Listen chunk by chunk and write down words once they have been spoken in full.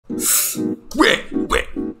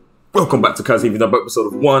Welcome back to kaistv, the episode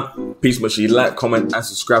of 1. Peace, make sure you like, comment, and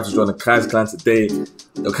subscribe to join the Kai's Clan today.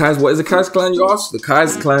 The Kai's, what is the Kai's Clan, you ask? The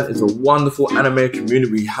Kai's Clan is a wonderful anime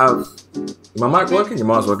community we have. Is my mic working? Your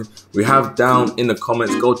mic's working. We have down in the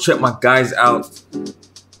comments. Go check my guys out.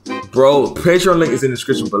 Bro, Patreon link is in the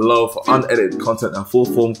description below for unedited content and full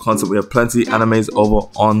form content. We have plenty animes over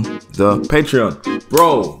on the Patreon.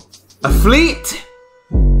 Bro, a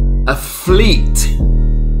fleet,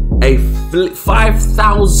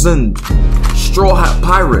 5,000 Straw Hat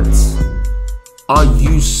Pirates. Are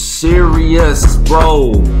you serious,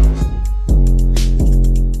 bro?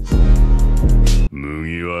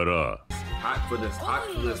 Hype for this,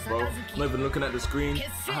 bro. I'm not even looking at the screen. I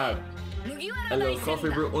have a little coffee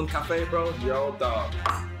brew, un café, bro. Yo, dog.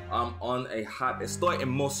 I'm on a hype. Estoy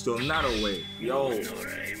emocionado, way. Yo.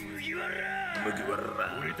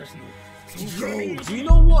 Yo, do you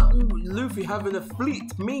know what Luffy having a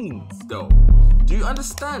fleet means, though? Do you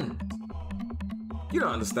understand? You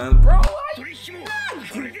don't understand, bro.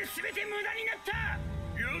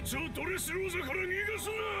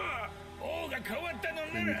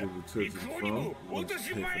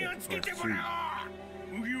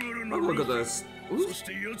 Look at this. This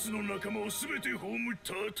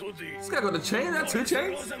guy got a chain? That 2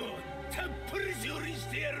 chains?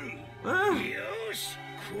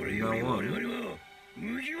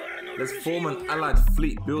 Let's form an allied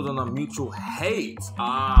fleet, build on our mutual hate.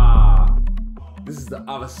 Ah, this is the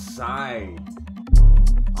other side.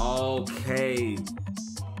 Okay.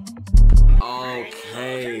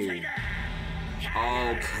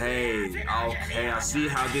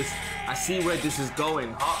 I see where this is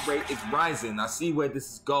going. Heart rate is rising. I see where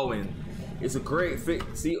this is going. It's a great fit.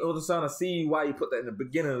 See, all of a sudden, I see why you put that in the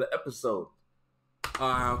beginning of the episode.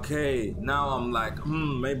 Okay, now I'm like,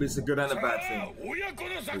 maybe it's a good and a bad thing.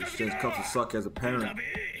 Exchange cups of sake as a parent.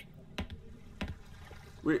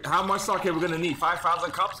 Wait, how much sake are we gonna need?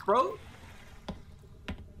 5,000 cups, bro?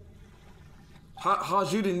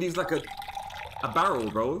 Hajuden needs like a barrel,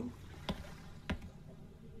 bro.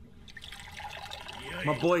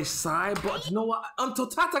 My boy Sai, but you know what?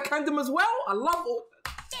 Totata kind him as well. I love all.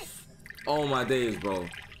 Oh my days, bro.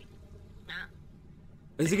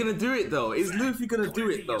 Is he gonna do it though? Is Luffy gonna do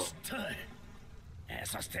it though?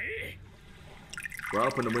 Bro,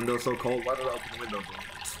 open the window, so cold. Why did I open the window, bro?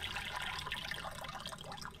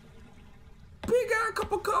 Big ass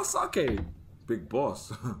cup of sake. Big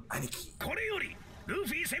boss. Aniki.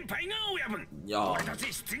 Yo.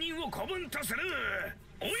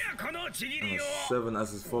 7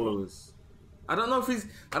 as his followers. I don't know if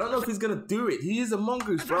he's gonna do it. He is a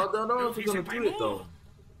mongoose, bro. I don't know if he's gonna do it though.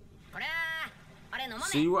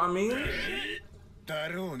 See what I mean?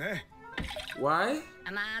 Why?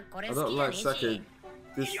 I don't like sake.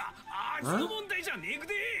 This, huh?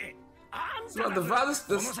 It's about the violence.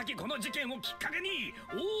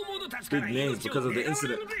 Big names because of the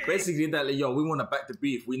incident. Basically, that like, yo, we want to back the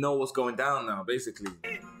beef. We know what's going down now. Basically,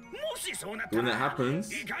 when that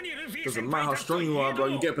happens, doesn't matter how strong you are, bro.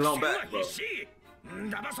 You get blown back, bro. Since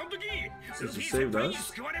you saved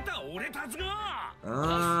us.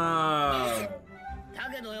 Ah.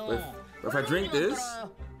 If I drink this,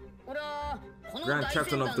 Grand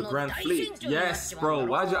Captain of the Grand Fleet. Yes, bro.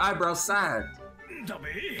 Why's your eyebrow sad?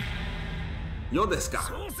 You're this guy.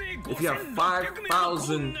 If you have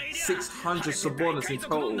 5,600 subordinates in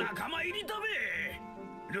total,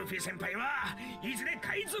 you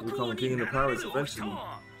become king of the pirates eventually.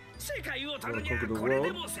 You want to conquer the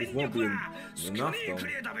world? This won't be enough, though.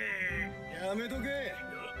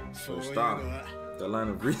 So stop. The line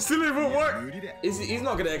of reason still even work. He's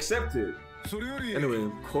not gonna accept it. Anyway,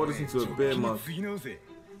 pour this into a beer mug. I'll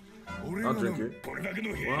drink it.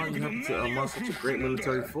 Wow, you have to amass such a great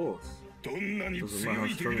military force. Doesn't matter how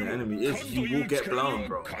strong your enemy is, you will get blown,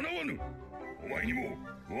 bro. Some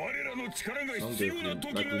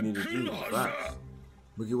like we need to do facts.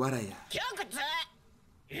 Mugiwara.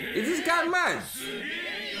 Is this guy mad?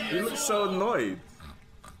 He looks so annoyed.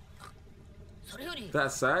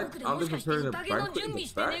 That side? I'm just preparing a banquet in the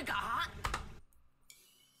back.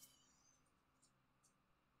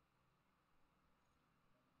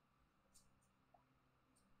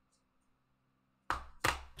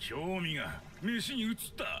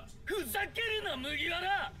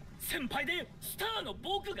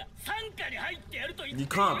 You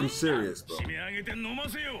can't be serious, bro.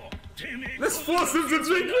 Let's force him to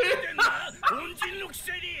drink it.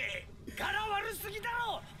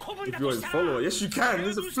 If you're his follower, yes you can.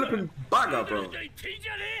 There's a flipping bagger, bro.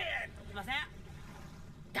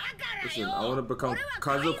 Listen, I want to become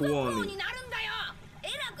Kaizoku Wani.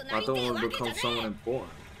 I don't want to become someone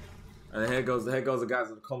important. And here goes the guys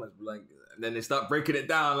in the comments, like, and then they start breaking it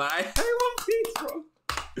down, like, hey, One Piece, bro.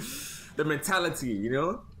 The mentality, you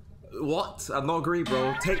know? What? I don't agree,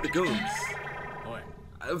 bro. Take the goons.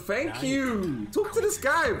 Thank you. Talk to this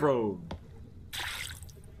guy, bro.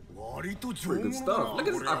 Pretty good stuff. Look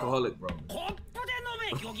at this alcoholic, bro. Oh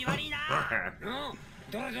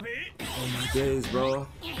my days, bro.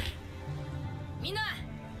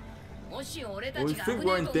 When we think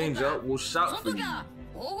we're in danger, we'll shout for you.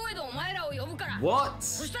 What?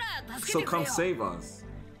 So come save us.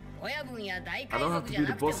 I don't have to be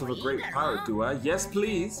the boss of a great pirate, do I? Yes,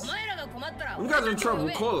 please. When you guys are in trouble,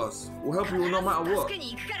 call us. We'll help you no matter what.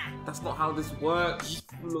 That's not how this works.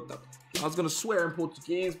 Look, I was gonna swear in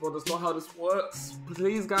Portuguese, but that's not how this works.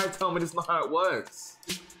 Please, guys, tell me that's not how it works.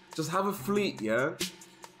 Just have a fleet, yeah?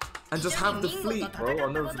 And just have the fleet, bro.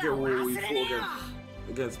 I'll never forget when we fought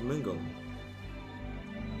against Mingo.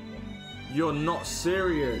 You're not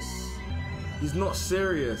serious. He's not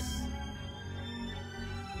serious.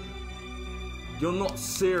 You're not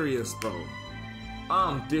serious, bro.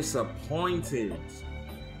 I'm disappointed.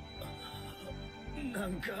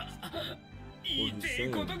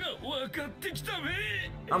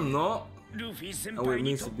 I'm not. And what it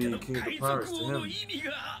means to be king of the pirates to him.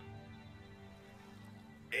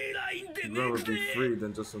 You'd rather be free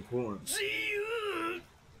than just important.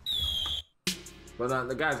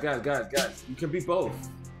 But guys, you can be both.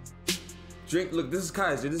 Drink, look, this is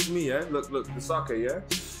Kaiser, this is me, yeah? Look, the sake, yeah?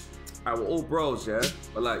 Alright, we're all bros, yeah?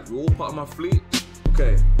 But like, we're all part of my fleet.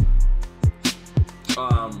 Okay.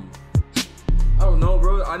 I don't know,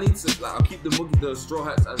 bro. I need to, like, I'll keep the straw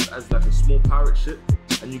hats as like a small pirate ship.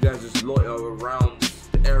 And you guys just loiter around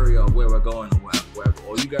the area where we're going or whatever.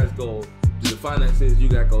 Or you guys go do the finances, you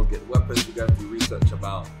guys go get weapons, you guys do research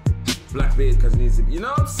about Blackbeard because it needs to be, you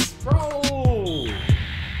know, bro.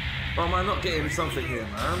 Bro, am I not getting something here,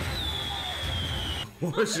 man?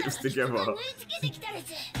 Warships together.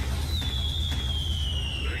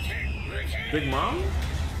 Big Mom?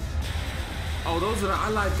 Oh, those are the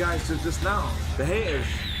allied guys just now. The haters.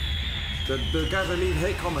 The guys that leave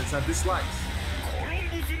hate comments and dislikes.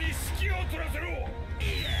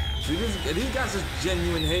 See, these guys are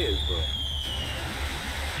genuine haters, bro.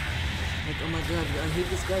 Like, oh my god, I hate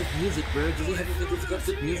this guy's music, bro. Does he have this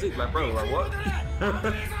guy's music? Like, bro, like what?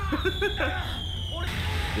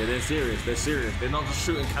 Yeah, they're serious. They're not just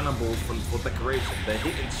shooting cannonballs for decoration. They're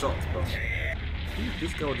hitting shots, bro.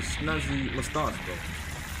 This guy with the snazzy mustache, bro.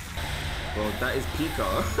 Bro, that is Pika.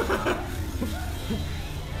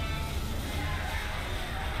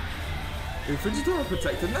 Is Fujitora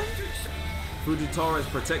protecting them? Fujitora is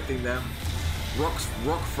protecting them. Rock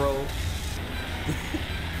throw.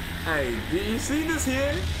 Hey, did you see this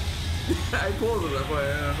here? I paused it.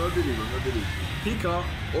 No diddy, bro. No diddy. Pika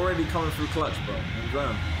already coming through clutch, bro.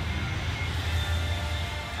 Damn.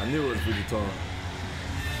 I knew it was Fujitora.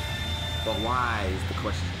 But why is the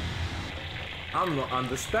question? I'm not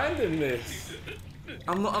understanding this.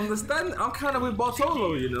 I'm not understanding. I'm kind of with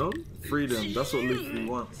Bartolo, you know? Freedom. That's what Luffy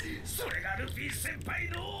wants.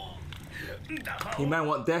 He might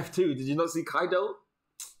want death too. Did you not see Kaido?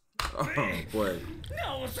 Oh boy.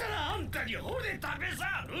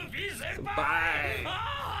 Bye.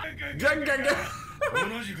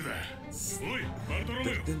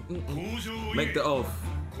 Make the oath.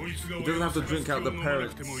 He doesn't have to drink out of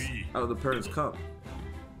the parents' cup.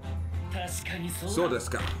 So desu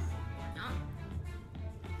ka?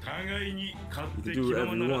 You can do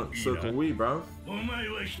whatever you want. So can we, bro.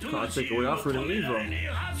 Can't take away our freedom either.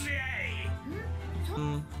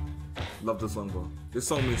 Love this song, bro. This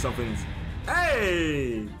song means something.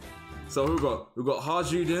 Hey! So who got? We got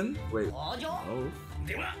Hajuden. Wait. Oh.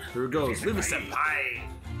 Here it goes. Luffy senpai.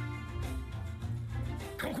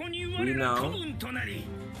 We now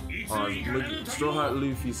are Straw Hat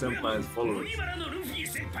Luffy senpai's followers.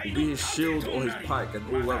 We'll be his shield or his pike and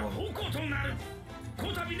all weapon.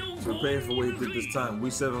 So we're paying for what he did this time. We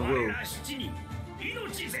seven will.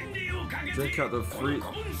 Drink out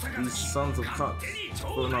these sons of cups,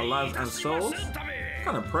 for our lives and souls? What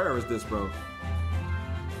kind of prayer is this, bro?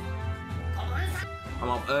 I'm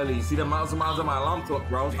up early. You see the miles and miles on my alarm clock,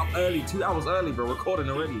 bro? I'm early, 2 hours early, bro. Recording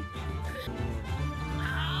already.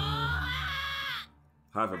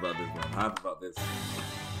 Hype about this, bro. Hype about this.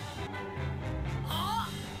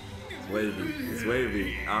 It's wavy. It's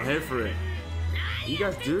wavy. I'm here for it. What you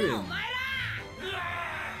guys doing?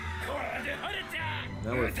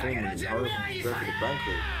 Now we're filming. Hurry up and prepare for the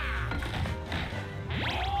banquet.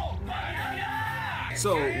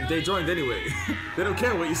 So, they joined anyway. They don't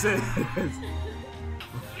care what you said.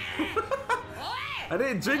 I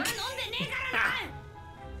didn't drink.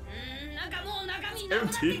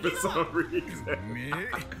 empty for some reason. Nothing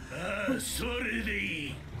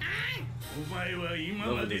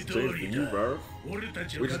has changed for you, bro.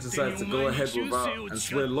 We just decided to go ahead without and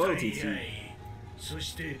swear loyalty to you.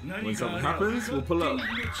 When something happens, we'll pull up.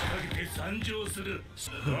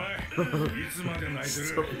 Stop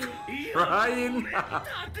crying.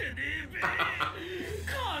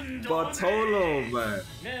 Bartolo, man.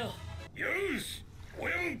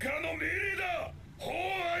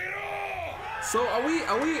 So are we,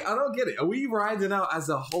 I don't get it. Are we riding out as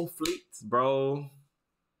a whole fleet, bro?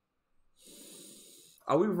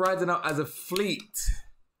 Are we riding out as a fleet?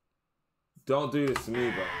 Don't do this to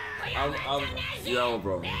me, bro. Yo,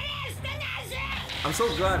 bro. I'm so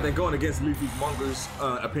glad they're going against Luffy's Mongoose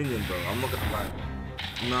opinion, bro. I'm not gonna lie.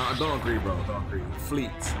 No, I don't agree, bro. I don't agree.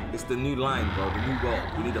 Fleet. It's the new line, bro. The new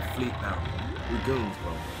world. We need a fleet now. We goons,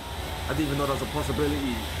 bro. I didn't even know that was a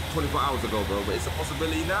possibility 24 hours ago, bro. But it's a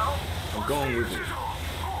possibility now. I'm going with it.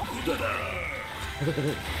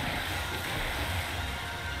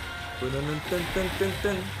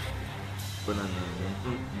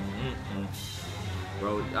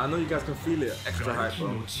 Bro, I know you guys can feel it. Extra hype,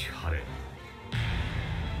 bro. It's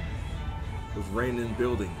raining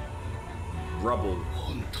building. Rubble.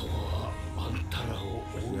 You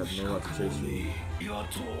have nowhere to chase you.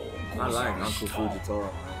 I like Uncle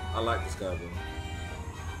Fujitora, man. I like this guy, bro.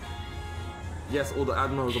 Yes, all the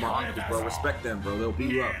admirals are my uncles, bro. Respect them, bro. They'll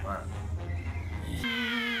beat you up. Alright.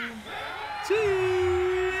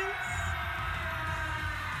 Cheese!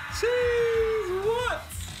 Cheese! What?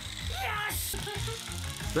 Yes!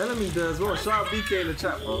 Bellamy does well. Shout out BK in the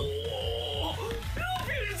chat, bro.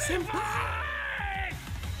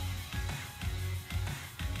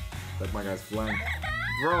 Like my guy's flying.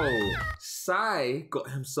 Bro, Sai got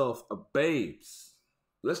himself a babes.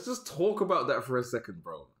 Let's just talk about that for a second,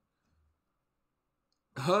 bro.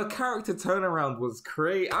 Her character turnaround was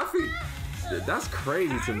crazy. I think that's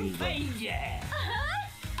crazy to me, bro.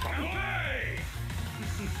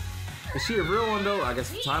 Is she a real one though? I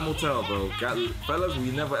guess time will tell, bro. Fellas,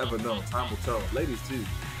 we never ever know. Time will tell. Ladies too.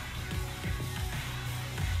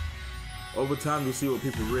 Over time, you'll see what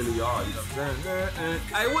people really are. You know what I'm saying?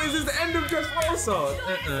 Hey, what is this? The end of Just Roll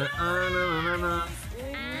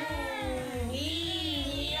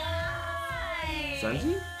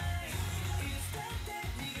Sanji?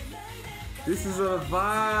 This is a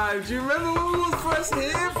vibe. Do you remember when we was first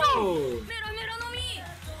here, bro?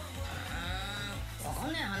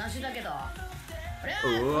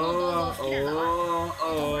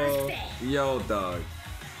 Yo, dog.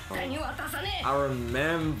 I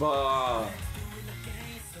remember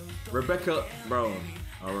Rebecca, bro.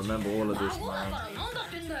 I remember all of this, man.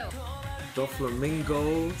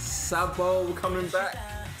 DOFLAMINGO, Sabo coming back.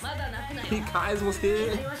 Pete Kai's was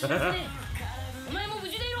here.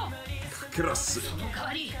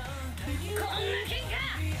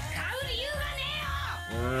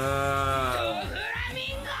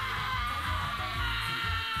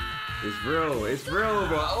 It's real,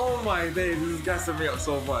 bro. Oh my days, this is gassing me up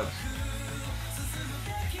so much.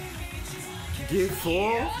 Gear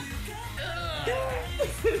 4?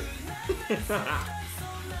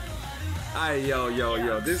 Aye,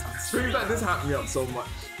 yo. This brings back, this hyped me up so much.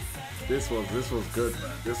 This was good,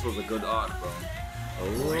 man. This was a good arc, bro. Oh.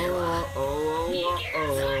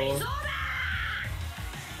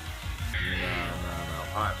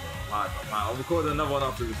 Nah. Alright, bro. I'll record another one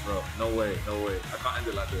after this, bro. No way. I can't end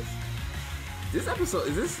it like this. This episode,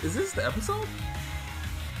 is this the episode?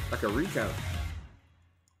 Like a recap. I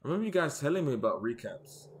remember you guys telling me about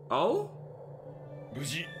recaps. Oh?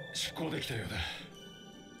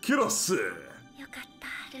 Kirose!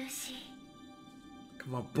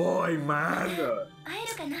 Come on, boy, man!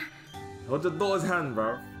 Hold your daughter's hand,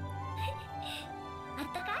 bro.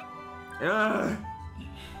 Yeah.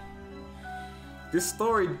 This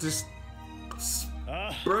story just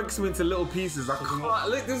breaks me into little pieces. I can't.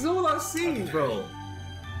 Look, this is all I've seen, bro.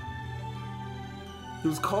 He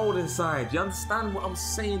was cold inside. You understand what I'm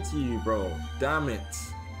saying to you, bro? Damn it.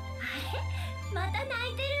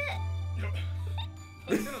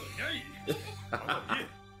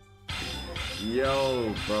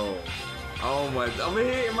 Yo, bro. Oh my! I'm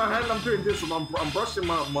here in my hand. I'm doing this. I'm brushing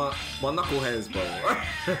my knuckle hairs, bro.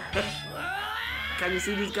 Can you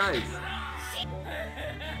see these guys?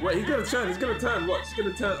 Wait, he's gonna turn. Watch, he's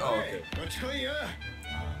gonna turn. Oh, okay.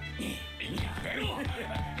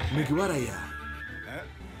 Mikiwaraya.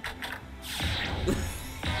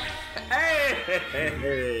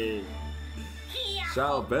 Hey!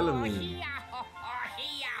 Shout out Bellamy.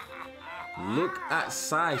 Look at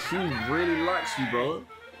Sai. She really likes you, bro.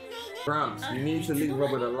 Gramps, you need to leave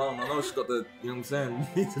Robin alone. I know she's got the, you know what I'm saying?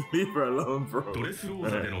 You need to leave her alone, bro. It's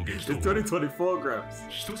 2024, Gramps.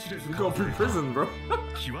 You're going through prison, bro.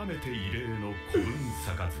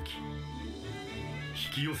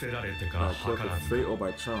 Fate or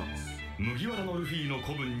by chance.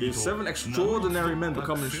 If 7 extraordinary men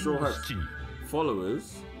become Straw Hat's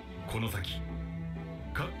followers,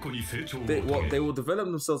 they will develop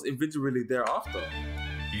themselves individually thereafter.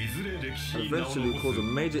 And eventually cause a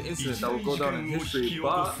major incident that will go down in history.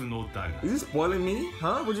 But is this spoiling me?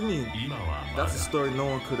 Huh? What do you mean? That's a story no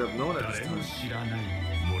one could have known at this time.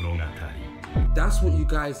 That's what you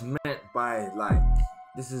guys meant by, like,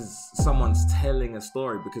 this is someone's telling a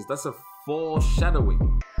story, because that's a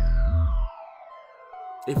foreshadowing.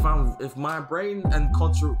 If my brain and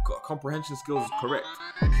comprehension skills is correct,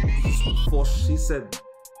 she said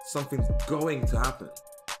something's going to happen.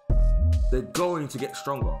 They're going to get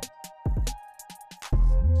stronger.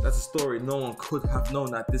 That's a story no one could have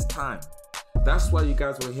known at this time. That's why you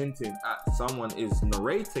guys were hinting at someone is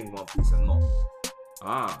narrating One Piece and not.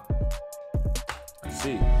 Ah, I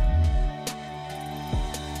see.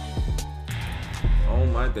 Oh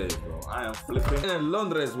my days, bro. I am flipping in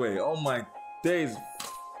Londres way. Oh my days.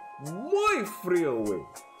 Muy frio way.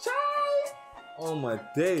 Chai. Oh my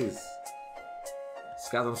days.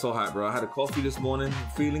 Guys, I'm so hyped, bro. I had a coffee this morning,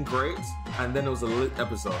 feeling great, and then it was a lit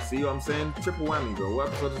episode. See what I'm saying? Triple whammy, bro. What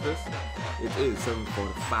episode is this? It is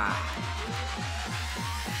 7:45.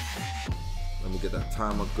 Let me get that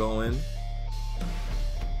timer going.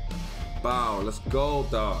 Bow, let's go,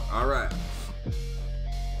 dog. All right.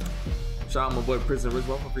 Shout out my boy Prison Ritz.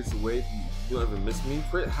 Welcome, Prison Wade. You don't even miss me.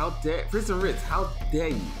 How dare Prison Ritz? How dare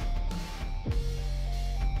you?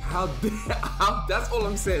 That's all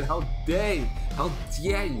I'm saying. How dare you? How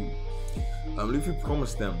dare you? Luffy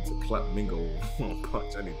promised them to clap Mingo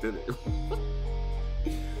punch, and he did it.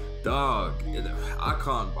 Dog, I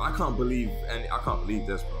can't believe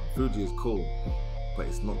this, bro. Fuji is cool, but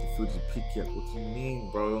it's not the Fuji peak yet. What do you mean,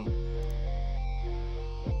 bro?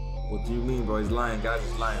 What do you mean, bro? He's lying, guys.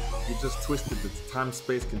 He's lying, bro. He just twisted the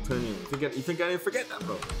time-space continuum. You think I didn't forget that,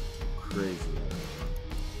 bro? Crazy, man.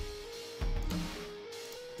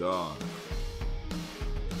 Dog.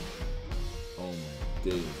 Oh my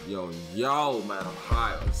days. Yo, man, I'm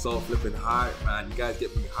high. I'm so flipping high, man. You guys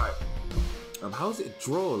get me hype. How's it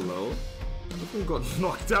draw, low? Luffy got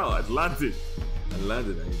knocked out. I landed,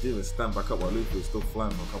 and he didn't even stand back up while Luffy was still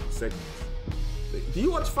flying for a couple of seconds. Do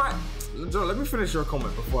you watch fight? Joe, let me finish your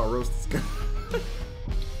comment before I roast this guy.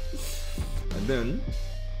 And then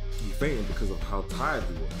he fainted because of how tired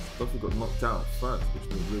he was. Luffy got knocked out first, which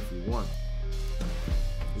means Luffy won.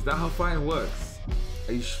 Is that how fighting works?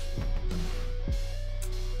 Are you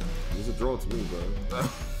It was a draw to me, bro.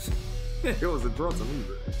 It was a draw to me,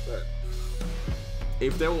 bro.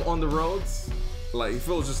 If they were on the roads, like if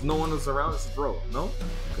it was just no one was around, it's a draw. No?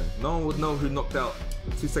 Okay. No one would know who knocked out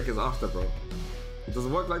 2 seconds after, bro. It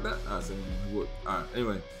doesn't work like that? Alright, so it would. Alright,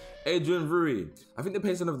 anyway. Adrian Rui. I think the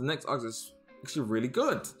pacing of the next arc is actually really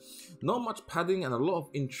good. Not much padding and a lot of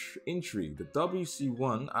intrigue. The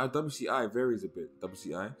WCI varies a bit.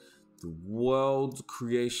 WCI, the World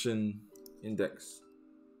Creation Index,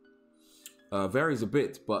 varies a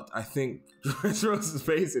bit, but I think Dressrosa's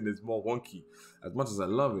pacing is more wonky. As much as I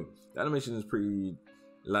love it, the animation is pretty,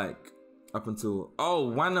 like, up until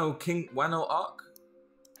Wano arc.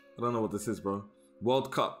 I don't know what this is, bro.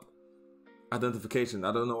 World Cup identification.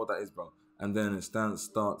 I don't know what that is, bro. And then it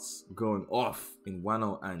starts going off in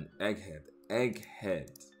Wano and Egghead.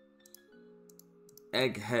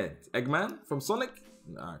 Eggman from Sonic?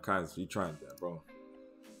 Nah, guys, you trying that, bro.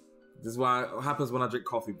 This is what happens when I drink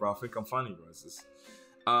coffee, bro. I think I'm funny, bro. It's just,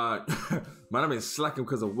 man, I've been slacking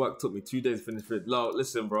because of work. Took me 2 days to finish it.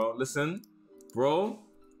 Listen, bro.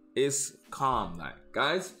 It's calm, like,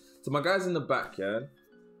 guys. So my guys in the back, yeah.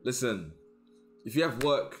 Listen, if you have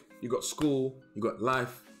work, you got school, you got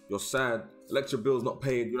life, you're sad, lecture bill's not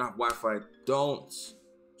paid, you don't have Wi-Fi, don't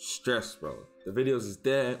stress, bro. The videos is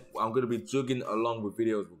there. I'm gonna be jugging along with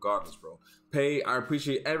videos regardless, bro. I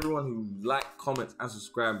appreciate everyone who like, comments, and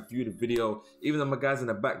subscribe, view the video. Even though my guys in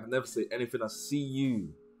the back never say anything, I see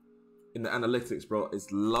you in the analytics, bro.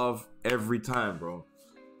 It's love every time, bro.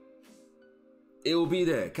 It will be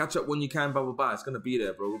there. Catch up when you can, blah, blah, blah. It's gonna be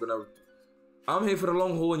there, bro. I'm here for the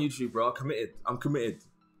long haul on YouTube, bro. I'm committed.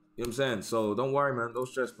 You know what I'm saying? So don't worry, man. Don't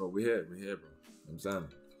stress, bro. We're here, bro. You know what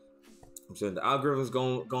I'm saying? The algorithm's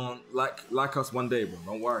going like us one day, bro.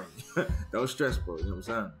 Don't worry. Don't stress, bro. You know what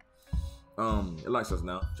I'm saying? It likes us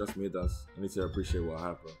now. Trust me, it does. I need to appreciate what I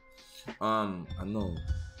have, bro. I know.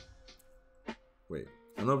 Wait.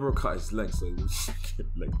 I know bro cut his leg, so he was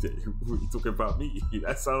like, what are you talking about me?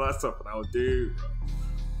 That's all that stuff, and I would do, bro.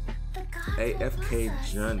 AFK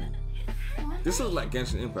Journey. This looks like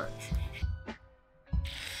Genshin Impact.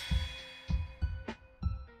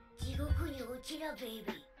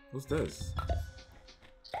 What's this?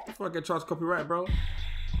 Before I get charged copyright, bro.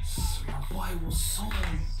 My boy was so.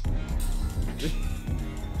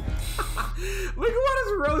 Look at what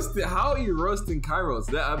is roasted. How are you roasting Kairos?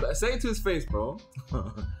 Say it to his face, bro.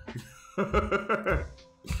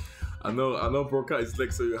 I know bro cut his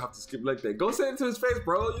leg, so you have to skip leg day. Go say it to his face,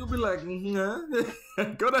 bro. You'll be like,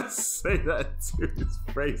 Go say that to his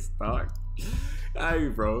face, dog. Hey,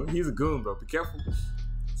 bro. He's a goon, bro. Be careful.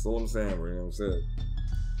 That's all I'm saying, bro. You know what I'm saying?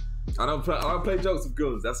 I don't play jokes with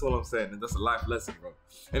goons. That's all I'm saying. And that's a life lesson, bro.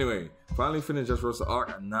 Anyway, finally finished Just Rosa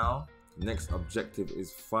arc, and now the next objective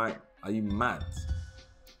is fight. Are you mad?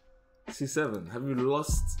 C7, have you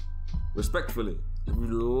lost, respectfully, have you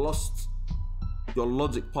lost your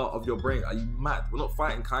logic part of your brain? Are you mad? We're not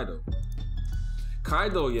fighting Kaido.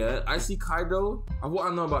 Kaido, yeah, I see Kaido. What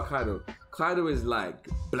I know about Kaido, Kaido is like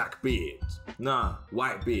black beard. Nah,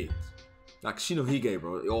 white beard. Like Shinohige,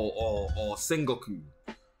 bro, or Sengoku.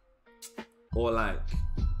 Or like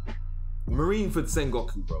Marineford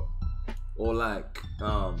Sengoku, bro. Or like,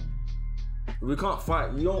 we can't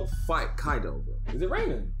fight, you don't fight Kaido, bro. Is it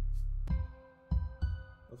raining?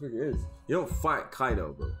 I think it is. You don't fight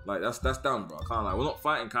Kaido, bro. Like, that's dumb, bro. I can't lie. We're not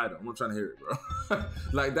fighting Kaido. I'm not trying to hear it, bro.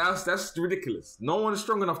 Like, that's ridiculous. No one is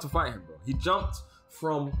strong enough to fight him, bro. He jumped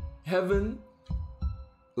from heaven,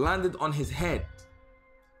 landed on his head.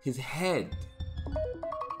 His head.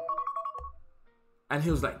 And he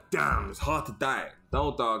was like, damn, it's hard to die.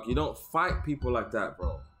 No, dog, you don't fight people like that,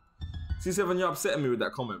 bro. C7, you're upsetting me with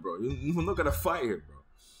that comment, bro. You're not gonna fight him, bro.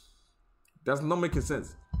 That's not making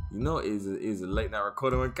sense. You know it is a late night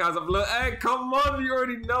recording when guys have looked. Hey, come on, you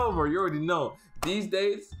already know, bro. You already know. These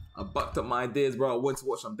days, I bucked up my ideas, bro. I went to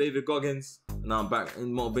watch some David Goggins, and now I'm back.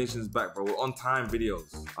 And motivation's back, bro. We're on time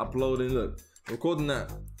videos. Uploading, look, recording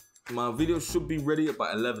that. My video should be ready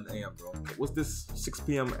by 11 AM, bro. What's this 6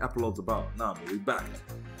 PM uploads about? Nah, bro, we back.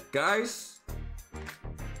 Guys,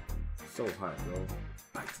 so high, bro.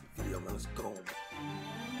 Back to the video, man. Let's go.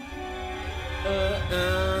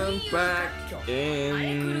 Back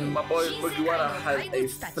in. My boy Mugiwara has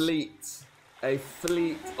a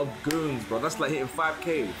fleet of goons, bro. That's like hitting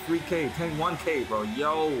 5K, 3K, 10, 1K, bro.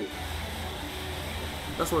 Yo,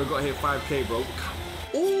 that's what we got here, 5K, bro.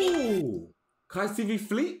 Ooh, kaistv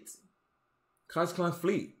fleet, Kai's Clan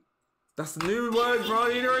fleet. That's the new word, bro.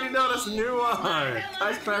 You already know that's the new one.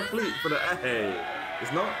 Kai's Clan fleet for the A.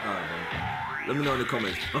 It's not. Alright, man. Let me know in the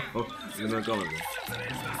comments. Let me know in the comments, man.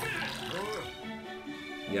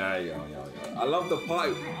 Yeah. I love the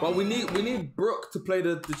party, but we need Brooke to play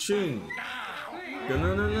the tune.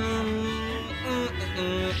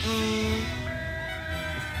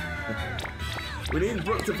 We need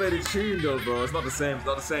Brooke to play the tune though, bro. It's not the same. It's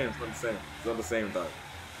not the same. It's not the same. It's not the same though.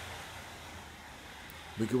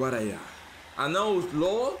 Mugiwara. I know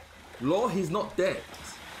Law. He's not dead.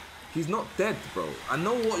 He's not dead, bro. I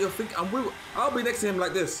know what you're thinking. I'll be next to him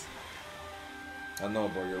like this. I know,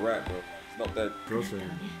 bro. You're right, bro. He's not dead.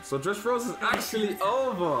 So Dress Rose is actually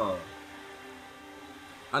over.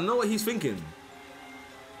 I know what he's thinking.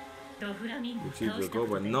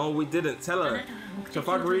 No, we didn't. Tell her.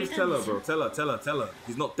 Trafalgar Reeves, tell her, bro. Tell her.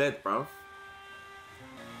 He's not dead, bro.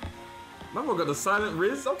 Remember, we got the silent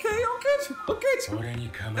Riz. Okay. Okay,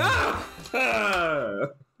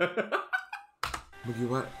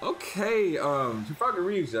 Trafalgar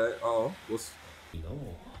Reeves, yeah. Oh,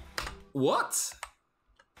 what?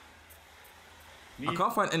 I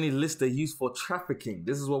can't find any list they use for trafficking.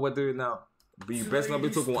 This is what we're doing now. But you best not be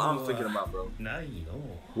talking what I'm thinking about, bro.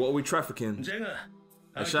 What are we trafficking?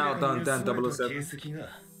 A shout out Dan 007.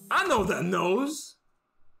 I know that nose.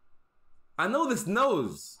 I know this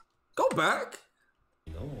nose. Go back.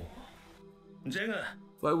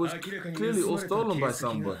 But it was clearly all stolen by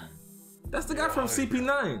somebody. That's the guy from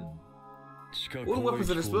CP9. All the weapons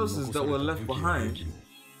and explosives that were left behind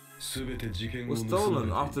were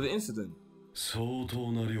stolen after the incident. It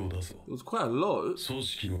was quite a lot.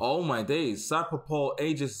 Oh my days. Cyberpol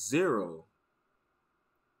Aegis 0.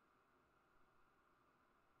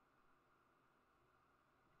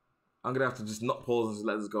 I'm gonna have to just not pause and just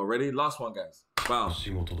let this go. Ready? Last one, guys. Wow.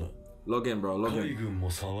 Log in, bro. Log in.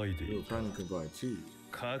 Yo, Prime can buy too.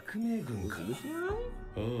 Do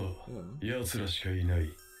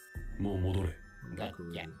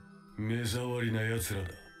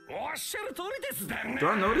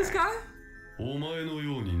I know this guy?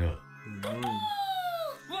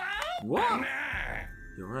 What?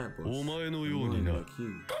 Yo, You're right, boss. お前のよう I'm にな like you.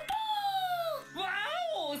 わ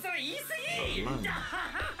お、それ言い過ぎ。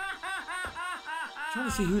 Trying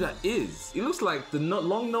to see who that is. He looks like the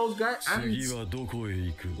long-nosed guy. And where 次はどこへ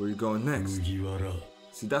行く you going next? 麦わら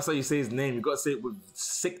See, that's how you say his name. You gotta say it with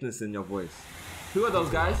sickness in your voice. Who are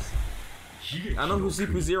those guys? I know who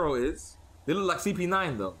CP0 is. They look like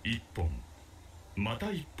CP9 though. 一本ま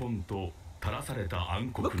た一本と垂らされた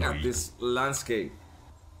暗黒 Look の at 糸 this landscape.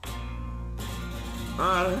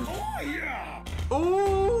 おいや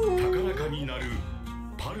Ooh! 高らかになる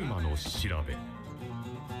パルマの調べ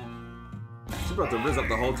She's about to riz up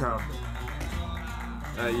the whole town.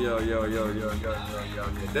 Hey, yo.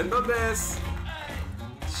 Then do this.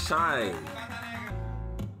 Shine.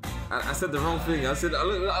 I said the wrong thing. I said,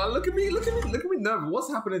 look at me nervous.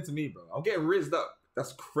 What's happening to me, bro? I'm getting rizzed up.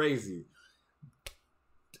 That's crazy.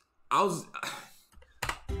 I was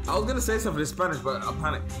gonna say something in Spanish, but I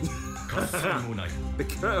panicked. 合戦もない The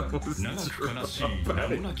curve was 長く悲しい名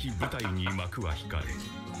もなき舞台に幕は引かれ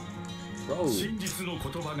Bro, 真実の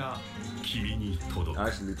言葉が君に届 I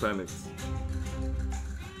く actually panicked.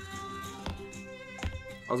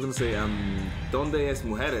 I was gonna say, ¿Dónde es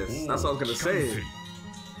mujeres? That's what I was gonna say.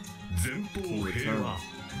 前方平和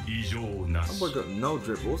異常な That し boy got no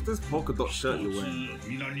drip. What's this polka dot shirt you're wearing?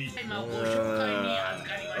 今ご紹介に預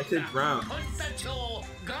かりました Okay, brown. 本田町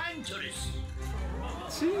元祖です。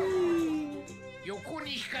 Chee. 横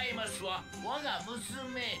に控えますは我が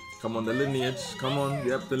娘。 Come on, the lineage. Come on,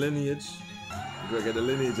 yep, the lineage. You gotta get the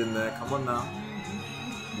lineage in there. Come on now.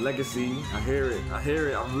 Legacy. I hear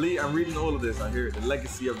it. I'm reading all of this. I hear it. The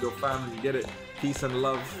legacy of your family. You get it. Peace and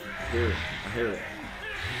love. I hear it.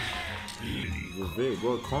 Revere.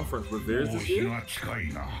 World Conference. Revere is this 日 year? が近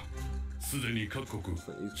いなすでに各国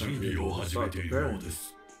準備を始めているようで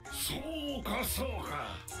すそうかそうか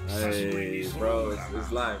久しぶり Hey, に揃 bro, うな it's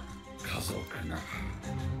live. 家族な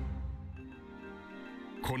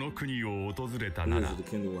この国を訪れたな Leaders ら of the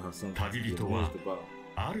kingdom will have something. 旅人 Where's は the bar?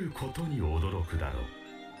 あることに驚くだろ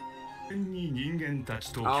うに人間た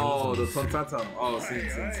ちと Oh, 共 the 存する Tontata. Oh,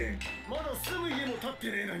 see. まだすぐ家も経って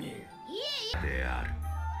ねえのにである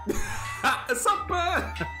It's up,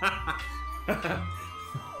 man.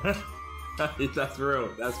 That's real.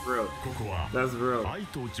 ここは That's real. 愛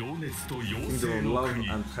と情熱と妖 Kingdom 精 of の love 国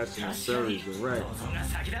and passion and stories. You're right. そが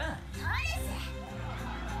先だ。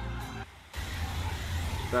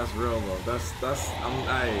 That's real, bro.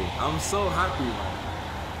 I'm so happy, man.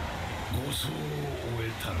 護送を終え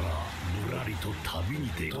たらぶらりと旅に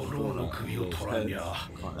出ドローの首を取らにゃ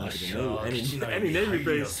足は基地内に入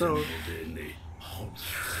りやすいのでね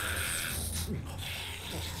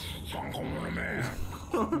参考者め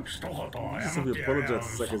一言謝ってやれば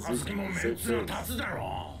暁のメンツが立つだ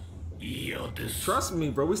ろういやです Trust me,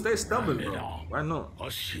 bro. We stay stubborn, bro. Why not?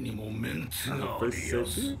 足にもメンツ I が have あ a face り to や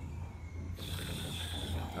say す too.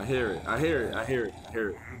 I hear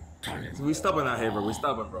it. So we stubborn out here, bro. We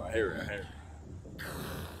stubborn, bro. I hear it.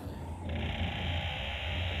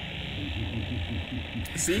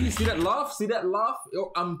 See that laugh?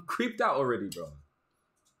 Yo, I'm creeped out already, bro.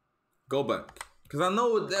 Go back. Cause I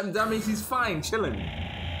know that means he's fine, chilling.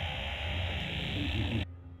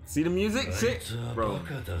 See the music? Shit, bro.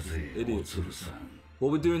 Idiots.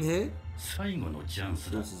 What we're doing here? 最後のチャン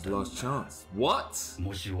スだ This is last chance. What?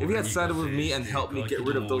 もし If he had sided with me and helped me get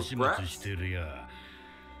rid of those brats, it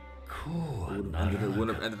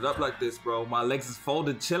wouldn't have ended up like this, bro. My legs is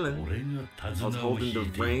folded, chilling. I was holding the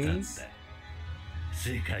reins.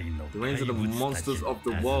 The reins of the monsters of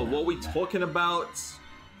the world. What are we talking about?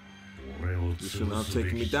 You shouldn't have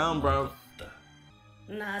taken me down, bro.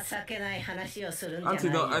 情けない話をするんじゃない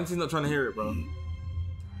よ。 Auntie's not trying to hear it, bro.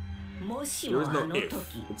 もし There も is あ no の if. 時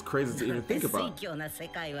It's crazy to even think 水 about. 狂な世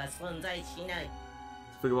界は存在しない。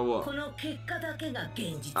 Think about こ what? の結果だけが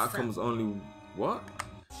現実さ。 Outcome is only what?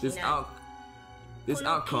 This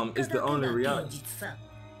outcome is the この only 結果だけが reality. 現実さ。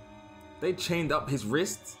 They chained up his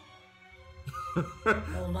wrists.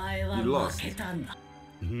 お前は You lost. 負けたんだ。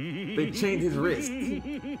 They chained his wrist.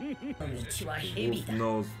 道は蛇 Wolf だ。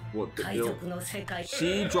 knows what the 海 ill. 賊の世界。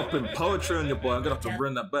 She dropping poetry on your boy. I'm gonna have to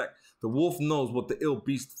bring that back. The wolf knows what the ill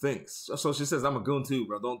beast thinks. So she says, "I'm a goon too,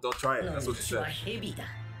 bro. Don't try it." の That's what she 道は said. 蛇だ。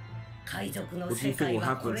海賊の What do you 世 think 界 will は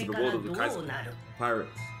happen こ to れ the か world ら of the どうなる？ pirates?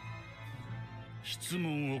 質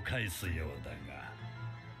問を返すようだが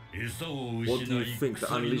餌を What 失 do you い think the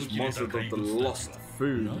鎖の unleashed 切れた monsters of 怪 the 物た lost ちは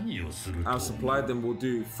food 何をすると I've supplied them will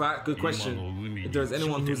do? Fat, good question. If there's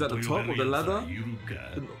anyone who's at the top of the ladder,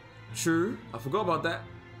 true. I forgot about that.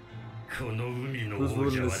 この海の Who's 王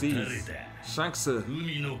ruling 者 the は誰 seas? だ Shanks.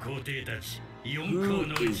 海の皇帝たち四 Who 皇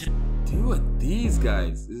の is? 一 Who are these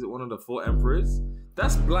guys? Is it one of the 4 emperors?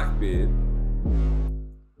 That's Blackbeard.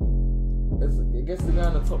 I guess the guy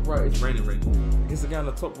on the top right is Rain. I guess the guy on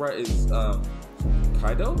the top right is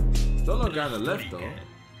Kaido? Don't know the guy on the left though.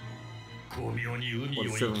 What,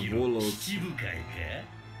 the 7 warlords?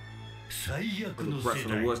 The brats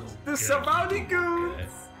from the worst. The surrounding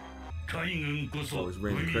goons! Oh, it's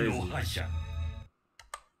raining crazy.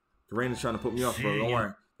 The rain is trying to put me off, bro. Don't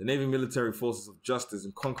worry. The Navy military forces of justice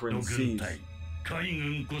and conquering the seas.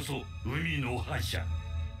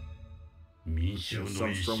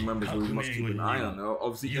 Some strong members who we must keep an eye on.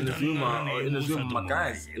 Obviously, Inazuma, my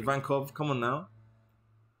guys. Ivankov, come on now.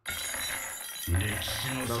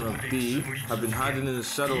 Some of D have been hiding in the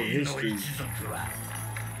shadow of history.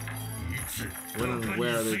 When and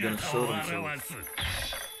where are they gonna show themselves?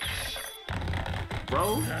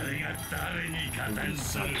 Bro? He's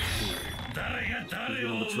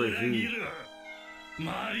gonna betray who?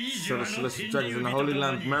 Seven celestial dragons in the Holy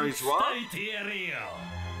Land marries what?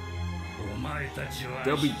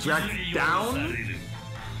 They'll be dragged down?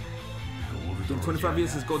 In 25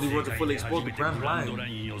 years since Goldie Roger fully explored the Grand Line.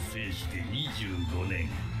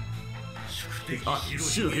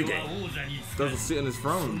 Shurige doesn't sit on his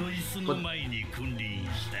throne. But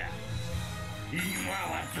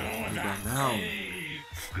now,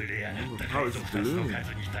 the powers of balloon.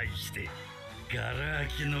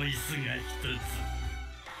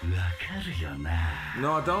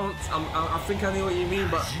 No, I don't. I think I know what you mean,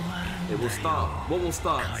 but it will start. What will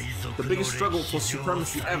start? The biggest struggle for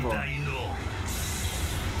supremacy ever.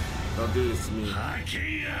 Don't do this to me.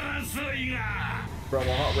 Bro,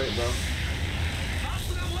 my heart rate, bro.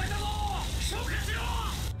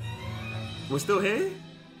 We're still here?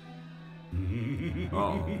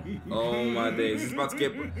 Oh my days. He's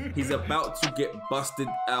about to get busted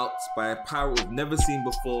out by a power we've never seen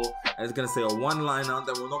before. And it's gonna say a one-liner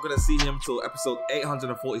that we're not gonna see him till episode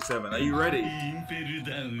 847. Are you ready?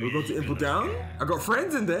 We're going to Impel Down? I got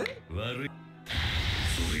friends in there.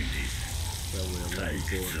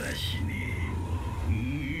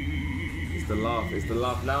 It's the laugh. It's the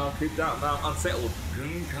laugh. Now I'm creeped out. Now I'm unsettled.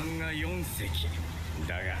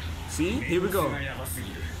 See? Here we go.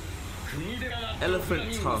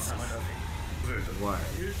 Elephant tusks. Why?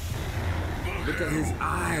 Look at his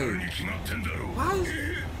eyes. Why?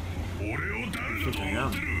 Freaking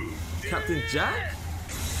out. Captain Jack?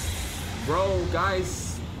 Bro,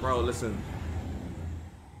 guys. Bro, listen.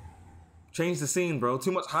 Change the scene, bro.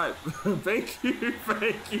 Too much hype. Thank you.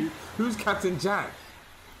 Thank you. Who's Captain Jack?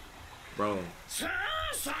 Bro.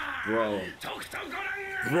 Bro.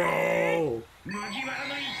 Bro.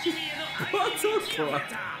 What the fuck?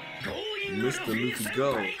 Mr. Luffy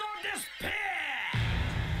go.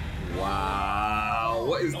 Wow.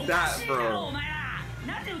 What is that, bro?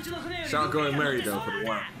 Shout out Going Merry though for the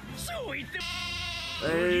one.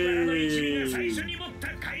 Hey.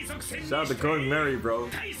 Shout out to Going Merry, bro.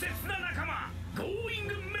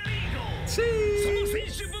 Jeez.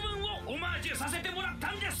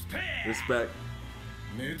 Respect.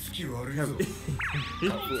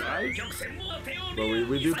 But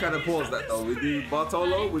we do kind of pause that though. We do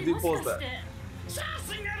Bartolo, we do pause that.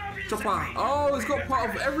 Chopper. Oh, it's got part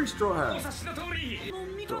of every Straw Hat.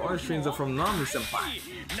 The orange strings are from Nami Senpai.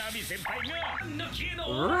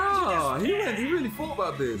 Wow, he really thought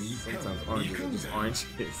about this. Sometimes oranges are just oranges.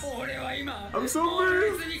 I'm so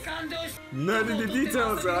moved. None in the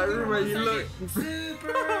details, I remember you look.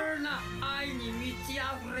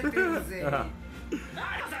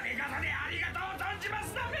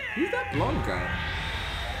 Who's that blonde guy?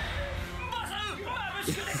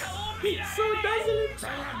 He's so dazzling.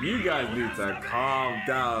 You guys need to calm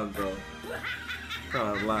down, bro.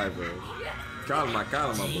 Can't lie, bro. Calma,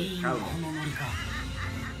 boy. Calma.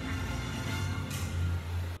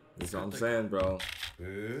 That's what I'm saying, bro.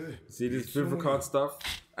 See this Vivricard stuff?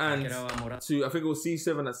 And to, I think it was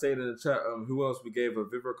C7 that said in the chat, who else we gave a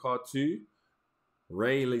Vivricard to?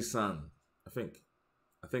 Rayleigh-san. I think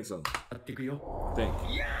so. I think.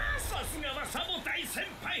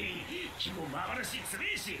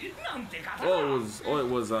 Oh, it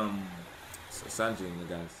was Sanji and the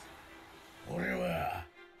guys.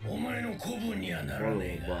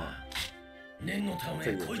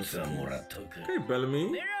 Okay, Bellamy.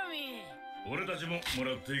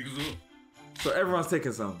 So everyone's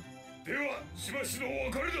taking some.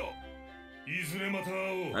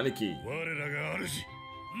 Aniki.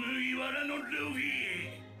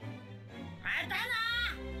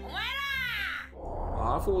 Oh,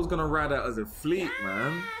 I thought it was gonna ride out as a fleet,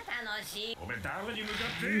 man.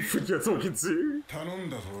 You think you're talking to? Count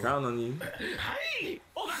on you.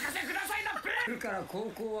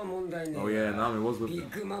 Oh yeah, Nami was with them.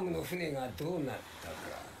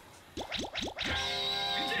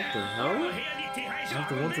 the hell? I have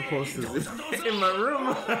the wanted posters in my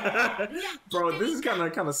room. Bro, this is kind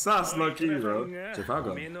of sus, lucky, bro.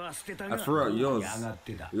 Chicago. I threw out yours.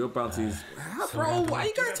 Your bounties. Bro, why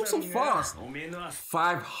you guys talk so fast?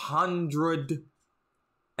 500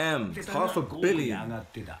 M. Half a billion. Oh,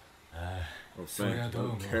 thanks. I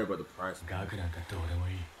don't care about the price.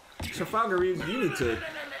 Trafalgar Reeves, you need to.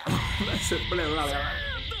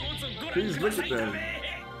 Please look at them.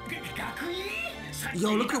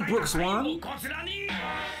 Yo, look at Brooks One.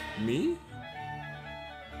 Me?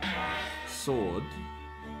 Sword.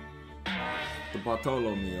 The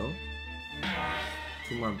Bartolomeo.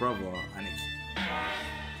 To my brother, Aniki.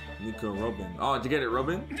 Nico Robin. Oh, did you get it,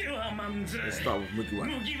 Robin? Let's start with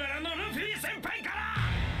Mugiwara.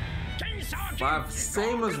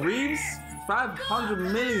 Same as Reeves?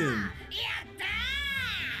 500 million.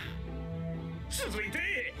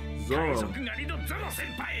 Zoro.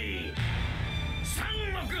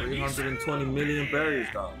 320 million berries,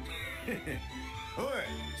 dog.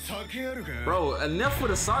 Bro, enough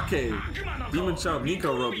with the sake. Demon Child,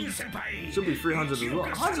 Nico Robin. Should be 300 as well.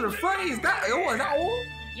 130? Is that all?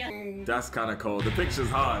 That's kind of cold. The picture's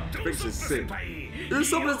hard. The picture's sick.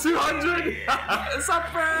 Usopp is 200! It's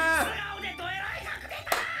up there!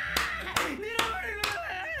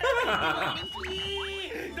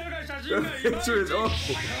 The picture is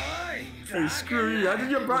awful. Hey, screw you. How did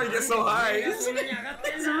your body get so high? It's a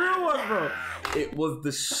real one, bro. It was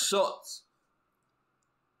the shot.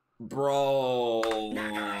 Bro.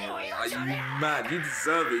 Are you mad? You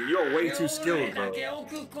deserve it. You're way too skilled, bro.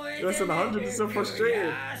 Less than 100 is so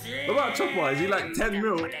frustrated. What about Chopper? Is he like 10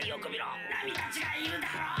 mil?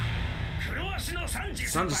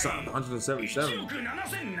 Sanji-san, 177.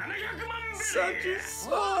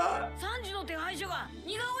 Sanji-san.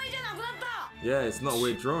 Yeah, it's not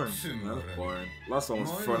weird drawing. That's boring. Last one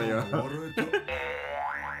was funnier.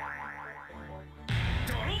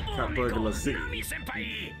 Cat Burglar City.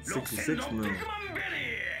 66 mil.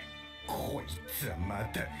 I'm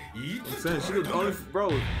saying she got only, bro,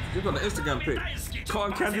 she got an Instagram pic.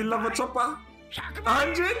 Cotton candy lover Chopper.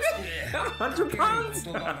 100? 100 pounds?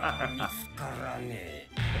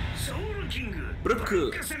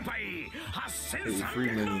 Brook.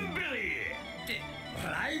 83 million.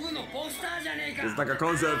 It's like a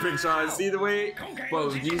concert picture. See the way, bro?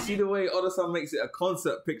 Do you see the way Oda-san makes it a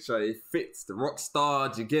concert picture? It fits the rock star.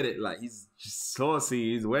 Do you get it? Like he's just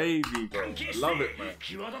saucy. He's wavy, bro. I love it, man.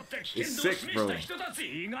 It's sick, bro.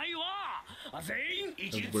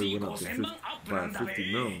 Everybody went up to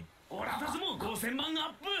 50 mil. But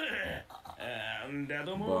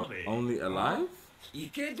only alive?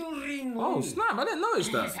 Oh snap! I didn't notice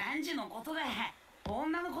that. Oh,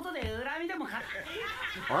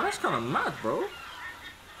 that's kind of mad, bro.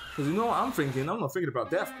 Cause you know what I'm thinking? I'm not thinking about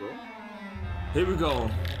death, bro. Here we go.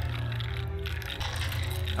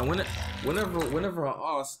 And whenever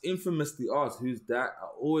I infamously ask who's that, I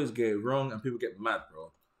always get it wrong and people get mad,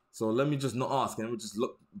 bro. So let me just not ask and let me just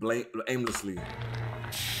look aimlessly.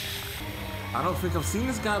 I don't think I've seen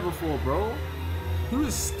this guy before, bro. Who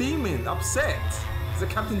is steaming, upset? Is it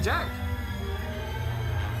Captain Jack?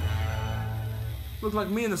 Look like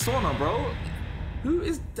me in the sauna, bro. Who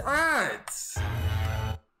is that?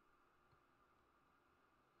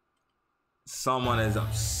 Someone is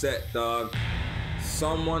upset, dog.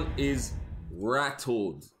 Someone is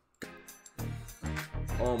rattled.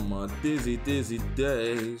 Oh my dizzy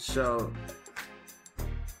day, shout.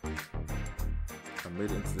 I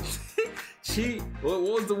made it into the cheat. What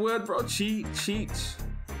was the word, bro? Cheat.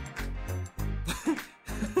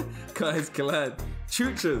 Guys, collab.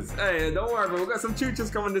 Choochers. Hey, don't worry, bro. We got some choochers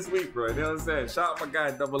coming this week, bro. You know what I'm saying? Shout out my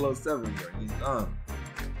guy 007, bro. He's done.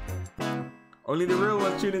 Only the real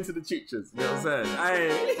ones tune into the choochers. You know what I'm saying?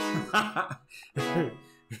 Hey.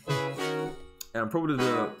 And I'm probably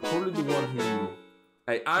the one who.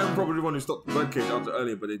 Hey, I'm probably the one who stopped the birdcage after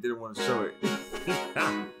earlier, but they didn't want to show it.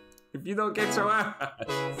 If you don't get your ass.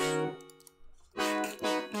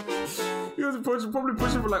 He was probably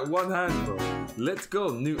pushing for like one hand, bro. Let's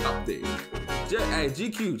go. New update. Hey,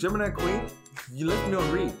 GQ, Gemini Queen, you left me on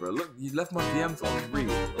read, bro. Look, you left my DMs on read.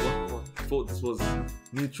 I thought this was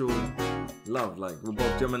mutual love. Like, we're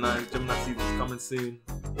both Gemini. Gemini season's coming soon.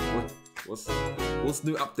 What's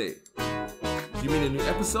new update? Do you mean a new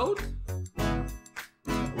episode?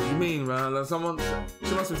 What do you mean, man? Like she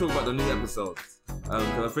must be talking about the new episodes.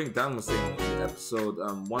 Because I think Dan was saying episode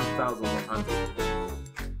 1100.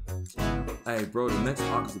 Hey bro, the next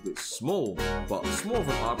arc is a bit small, but small of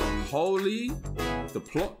an arc. Holy, the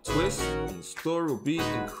plot twist and the story will be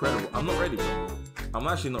incredible. I'm not ready, bro. I'm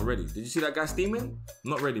actually not ready. Did you see that guy steaming? I'm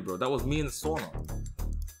not ready, bro. That was me in the sauna.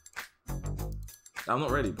 I'm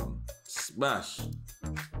not ready, bro. Smash.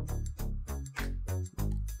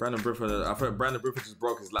 Brandon Brifford, I think Brandon Brifford just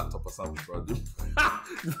broke his laptop or something, bro.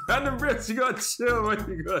 Brandon Brifford, you gotta chill, man.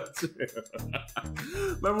 You gotta chill.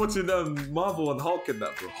 Man, watching Marvel and Hulk in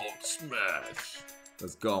that, bro. Hulk smash.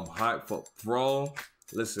 Let's go. I'm hyped for, bro.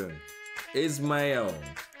 Listen, Ismail.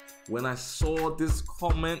 When I saw this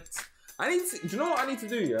comment, I need to. Do you know what I need to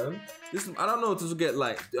do, yeah? This, I don't know if this will get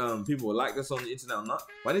like people will like this on the internet or not,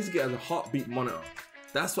 but I need to get a heartbeat monitor.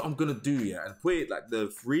 That's what I'm gonna do, yeah, and put it like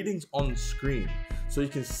the readings on screen so you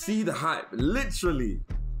can see the hype, literally,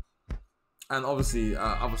 and obviously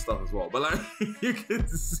other stuff as well. But like you can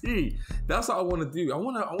see, that's what I want to do. I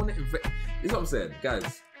want to invest. This is what I'm saying,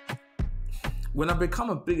 guys. When I become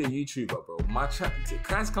a bigger YouTuber, bro, my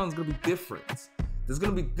Kai's Clan's gonna be different. There's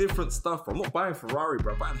gonna be different stuff, bro. I'm not buying Ferrari,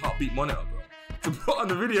 bro. I'm buying heartbeat monitor, bro, to put on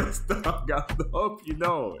the video stuff, guys. I hope you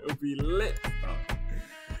know it'll be lit stuff.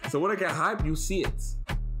 So when I get hype, you see it.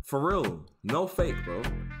 For real. No fake, bro.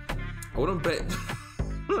 I wouldn't bet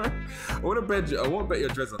I won't bet your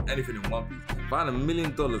dress on anything in One Piece. If I had $1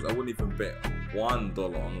 million, I wouldn't even bet $1 on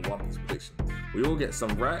the One Piece prediction. We all get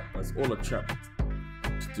some right, but it's all a trap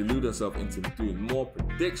to delude ourselves into doing more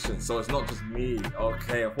predictions. So it's not just me.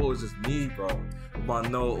 Okay, I thought it was just me, bro. But I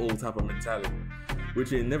know all type of mentality,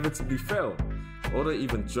 which inevitably fail. Or they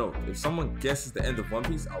even joke. If someone guesses the end of One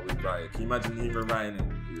Piece, I'll rewrite it. Can you imagine him rewriting it?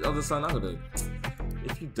 The other side, I'm gonna.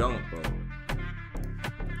 If you don't,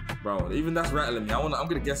 bro, even that's rattling me. I'm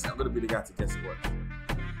gonna guess it. I'm gonna be the guy to guess it. What?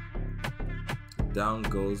 Down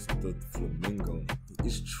goes the flamingo.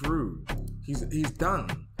 It's true. He's done,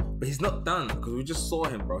 but he's not done because we just saw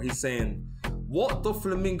him, bro. He's saying what the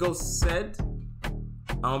flamingo said.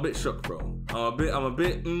 I'm a bit shook, bro. I'm a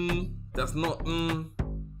bit. That's not.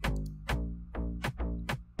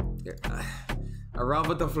 I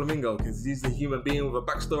rather the flamingo because he's a human being with a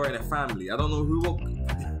backstory and a family. I don't know who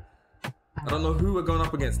we're going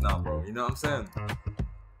up against now, bro. You know what I'm saying?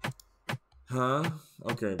 Huh?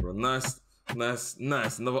 Okay, bro. Nice.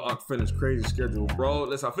 Another arc finish. Crazy schedule, bro.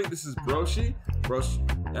 Listen, I think this is Broshi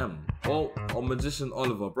M. or Magician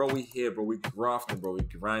Oliver, bro. We here, bro. We grafting, bro. We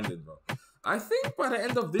grinding, bro. I think by the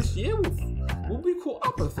end of this year, we'll be caught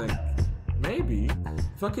up. I think maybe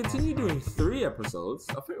if I continue doing 3 episodes,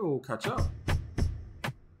 I think we'll catch up.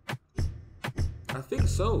 I think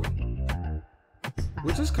so.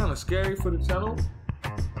 Which is kind of scary for the channel.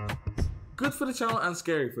 Good for the channel and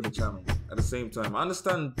scary for the channel at the same time. I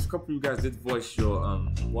understand a couple of you guys did voice your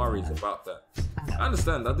worries about that. I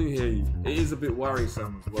understand, I do hear you. It is a bit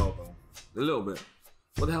worrisome as well, bro. A little bit.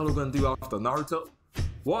 What the hell are we gonna do after Naruto?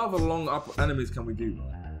 What other long up animes can we do,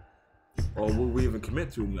 bro? Or will we even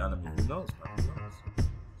commit to a new anime? Who knows, man?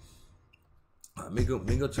 Who knows?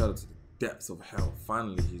 Mingo traveled to the depths of hell.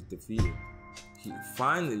 Finally, he's defeated.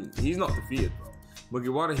 He's not defeated, bro.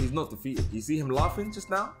 Mugiwara, he's not defeated. You see him laughing just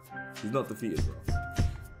now? He's not defeated, bro.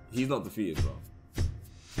 He's not defeated, bro.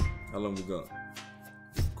 How long we got?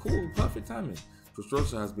 Cool, perfect timing.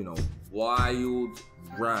 Dressrosa has been a wild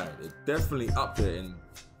ride. It's definitely up there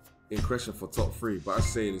in question for top 3, but I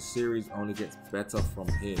say the series only gets better from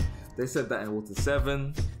here. They said that in Water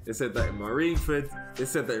 7. They said that in Marineford. They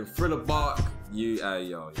said that in Thriller Bark.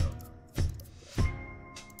 Yo.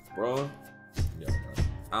 Bro. Yeah,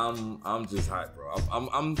 bro. I'm just hyped, bro.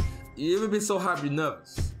 You ever been so hyped you're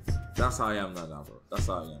nervous? That's how I am right now, bro. That's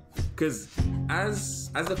how I am. Cause as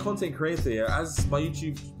a content creator, yeah, as my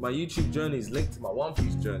YouTube journey is linked to my One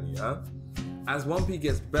Piece journey, yeah. As One Piece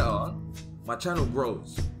gets better, my channel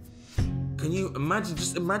grows. Can you imagine?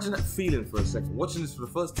 Just imagine that feeling for a second. Watching this for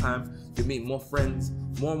the first time, you meet more friends,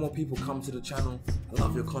 more and more people come to the channel. I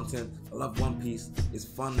love your content. I love One Piece. It's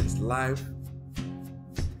fun. It's live.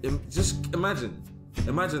 Just imagine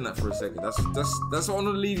that for a second. That's what I want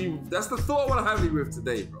to leave you. That's the thought I want to have you with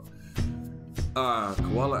today, bro.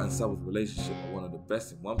 Koala and Saba's relationship are one of the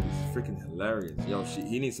best in One Piece. It's freaking hilarious. Yo,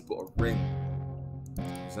 he needs to put a ring.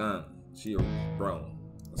 Son, bro.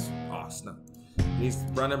 That's snap.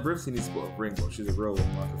 Brandon Briffs, he needs to put a ring, bro. She's a real one,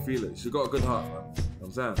 I can feel it. She's got a good heart, man. You know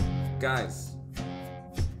what I'm saying? Guys,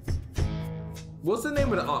 what's the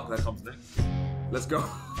name of the arc that comes next? Let's go.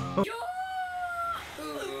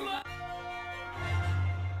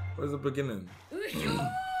 Where's the beginning?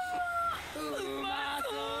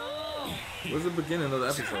 Where's the beginning of the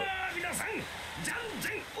episode?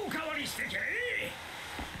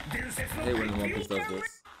 I hate when One Piece does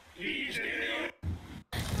this.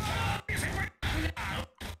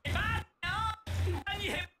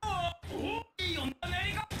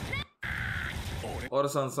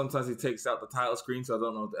 Oda-san, sometimes he takes out the title screen, so I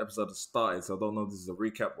don't know if the episode has started, so I don't know if this is a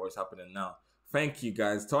recap or it's happening now. Thank you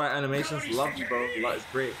guys. Toy animations, love you, bro. Like, it's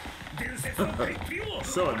great.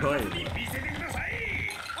 So annoying.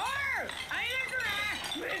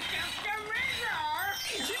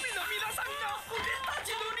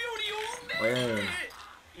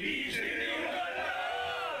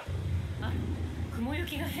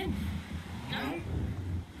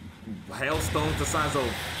 Hailstones the size of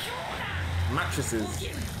mattresses.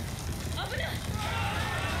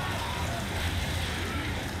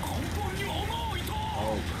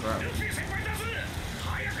 Oh crap.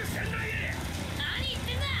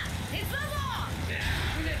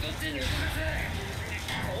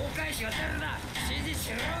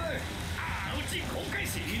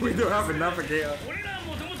 We don't have a navigator.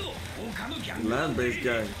 Land-based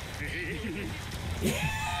gang.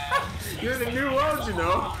 You're in the new world, you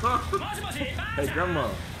know. Hey, Grandma.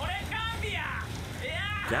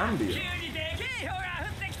 Gambia.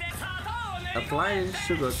 Applying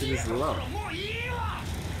sugar to this love.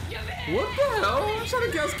 What the hell? I'm trying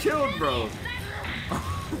to get us killed, bro.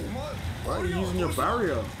 Why are you using your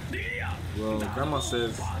barrier? Well, Grandma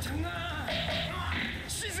says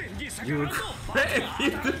you were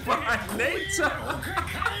created by nature.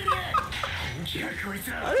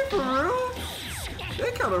 Are you for real?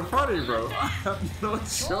 They're kind of funny, bro. I have no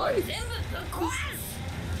choice.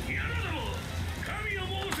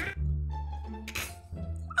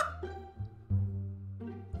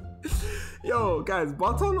 Yo, guys,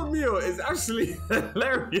 Bartolomeo is actually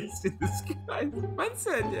hilarious in this guy. Man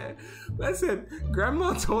said, yeah. Man said,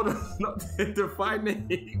 Grandma told us not to define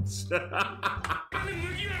age. These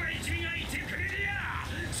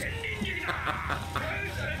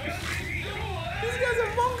guys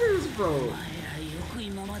are bonkers, bro.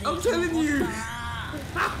 I'm telling you.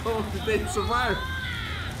 How did they survive?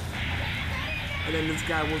 And then this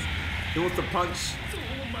guy wants to punch.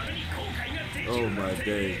 Oh my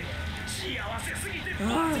day.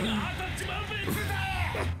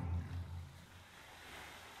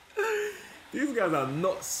 These guys are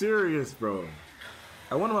not serious, bro.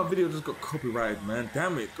 And one of my videos just got copyrighted, man.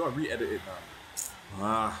 Damn it. Gotta re-edit it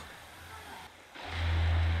now.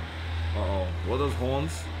 Uh-oh. What are those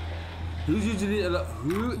horns? Who's usually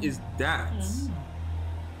who is that?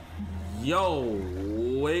 Yo,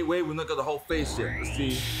 wait, we not got the whole face yet. Let's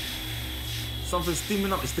see. Something's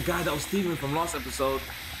steaming up. It's the guy that was steaming from last episode.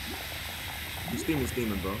 He's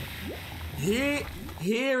steaming, bro.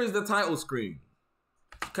 Here is the title screen.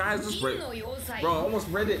 Guys, just read. Bro, I almost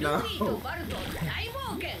read it now.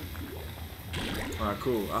 Alright,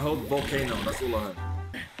 cool. I hold volcano. That's all I heard.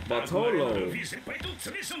 Bartolo. I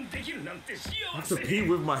have to pee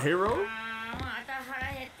with my hero?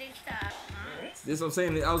 This is what I'm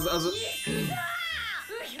saying. I was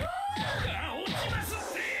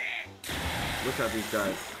Look at these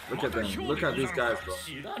guys. Look at them. Look at these guys, bro.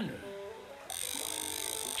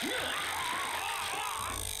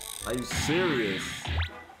 Are you serious?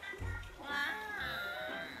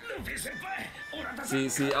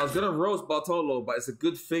 See, I was gonna roast Bartolo, but it's a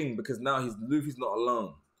good thing because now Luffy's not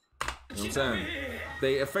alone. You know what I'm saying?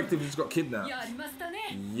 They effectively just got kidnapped.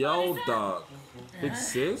 Yo, dog. Big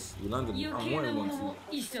sis? We landed. I'm wanting one too.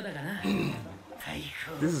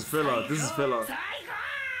 This is filler. This is filler.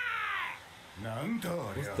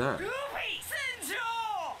 What's that?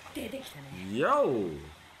 Yo!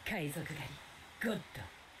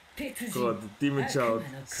 God, the demon child,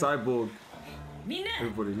 cyborg.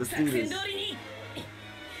 Everybody, let's do this.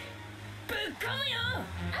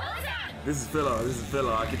 This is filler. This is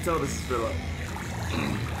filler. I can tell this is filler.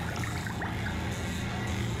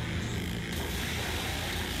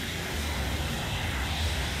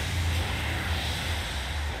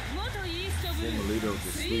 Former leader of the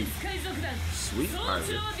Sweet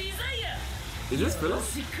Pirate. Is this filler?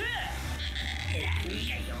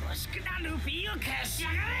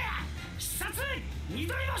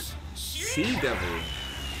 Sea Devil.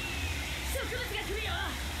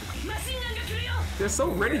 They're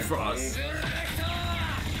so ready for us.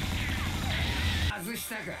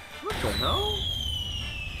 What the hell?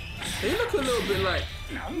 They look a little bit like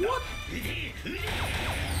what?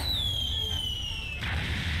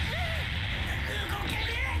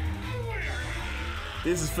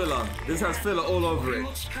 This is filler. This has filler all over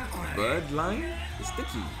it. Bird line? It's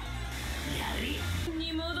sticky.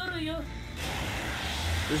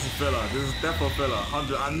 This is filler. This is definitely filler.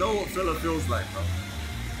 100. I know what filler feels like,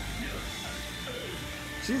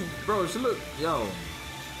 bro. She look, yo.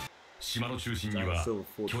 島の中心には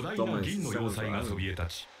巨大な銀の要塞がそびえ立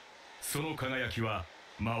ち、その輝きは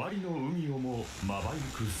周りの海をもまばゆ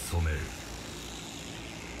く染める。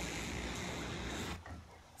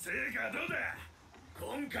成果どうだ？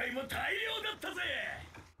今回も大量だったぜ。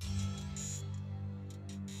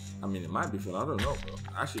I mean, it might be fun. I don't know, bro.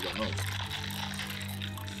 I actually don't know.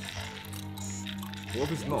 What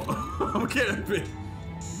if it's not? I'm getting a bit.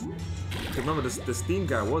 Remember, the Steam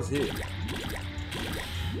guy was here.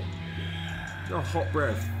 No hot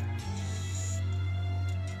breath.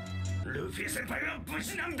 Didn't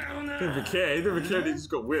even care. He didn't even care. He just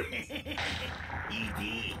got whipped.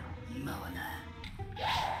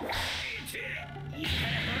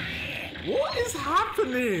 What is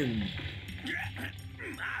happening?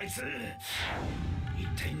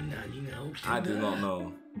 I do not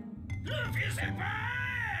know.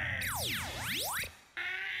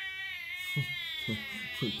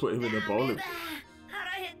 We put him in a bowl.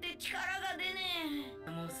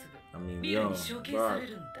 I mean, yo, bro.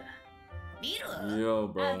 Yo,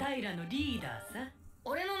 bro.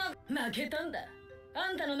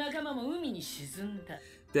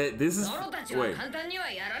 This is... Wait.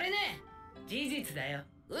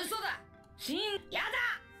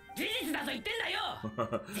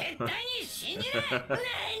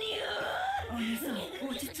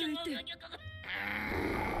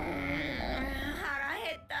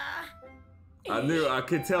 I knew, I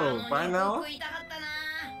could tell by now.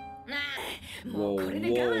 Whoa,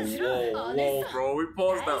 bro, we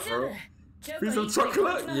paused that, bro. Piece of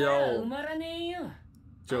chocolate? Yo.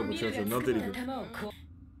 Chill, no diddy. Look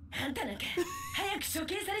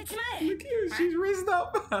at you, she's raised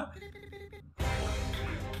up.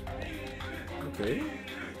 Okay.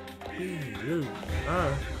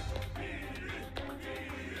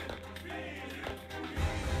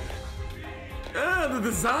 The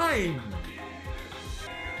design!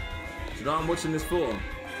 You know what I'm watching this for?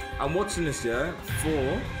 I'm watching this, yeah,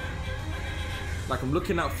 for... Like, I'm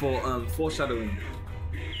looking out for foreshadowing.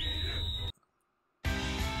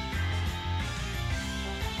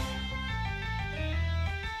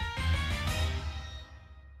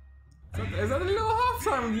 Is that the little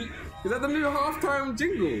halftime? Is that the little halftime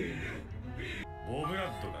jingle?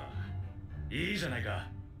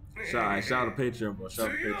 Shout out to Patreon, bro. Shout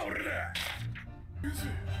out to Patreon.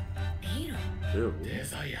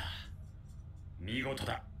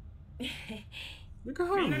 Look at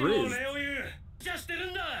how rizzed.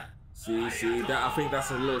 See, that I think that's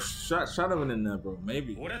a little shadowing in there, bro.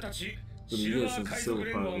 Maybe. It's been years since the Silver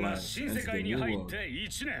Planet Line entered the new world.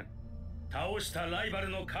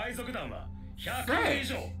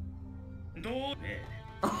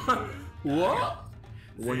 What?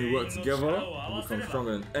 When you work together, you become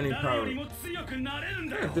stronger than any power. What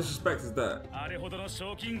kind of disrespect is that?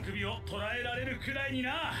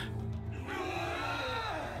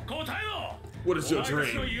 What is your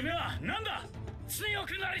dream?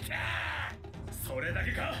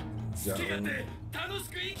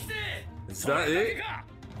 Is that it?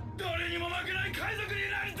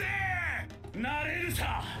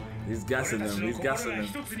 He's gassing them, he's gassing them.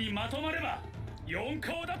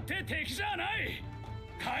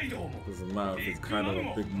 Doesn't matter if it's kind of a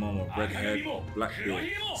big mom or redhead,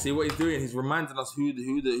 Blackbeard. See what he's doing? He's reminding us who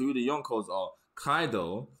the Yonkos are.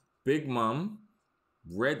 Kaido, Big Mom,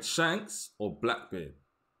 Red Shanks, or Blackbeard.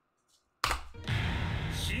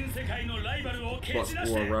 But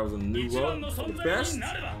all arouse a new world for the best.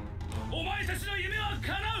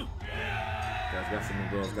 Guys gassing me,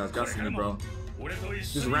 bro. Guys gassing me, bro.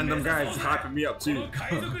 Just random guys hyping me up too.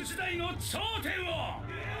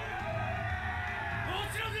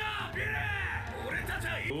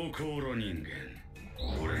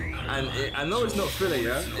 And I know it's not filler,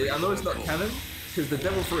 yeah? I know it's not canon, because the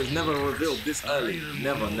devil fruit is never revealed this early.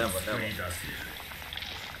 Never.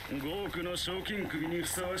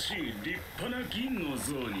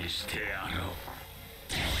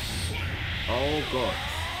 Oh god.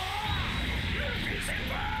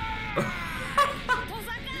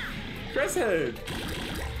 Chris head.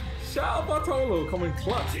 Shout out Bartolo coming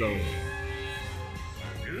clutch though.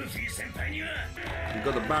 You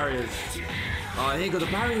got the barriers. Oh, he ain't got the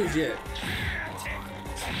barriers yet.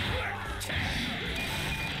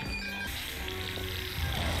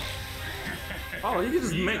 Oh, you can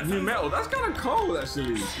just make new metal. That's kind of cold,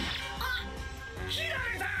 actually.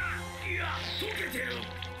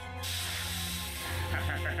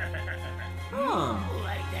 Huh.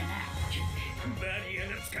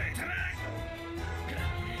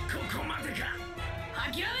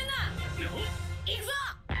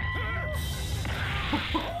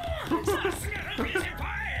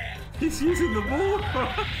 He's using the ball.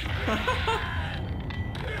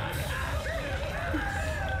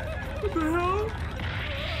 What the hell?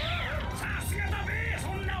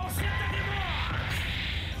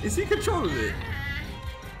 Is he controlling it?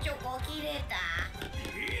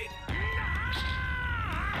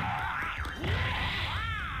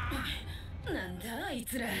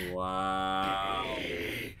 Wow.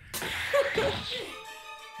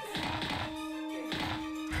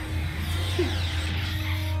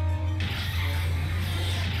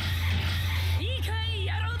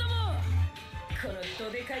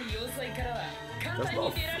 That's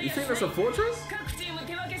not, you think that's a fortress?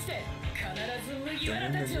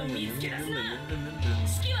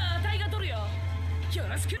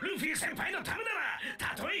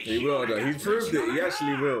 He will though, he proved it, he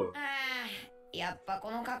actually will.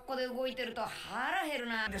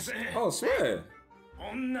 Oh, swear.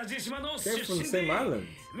 Came from the same island.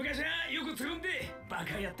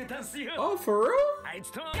 Oh, for real?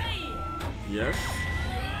 Yes.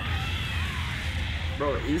 Bro,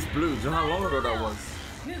 East Blue, do you know how long ago that was?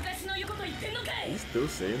 He's still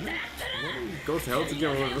saying that? He goes to hell to get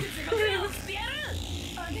one of them.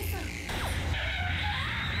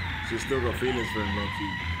 She's still got feelings for him,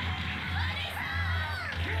 low-key.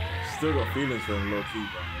 Still got feelings for him, low-key,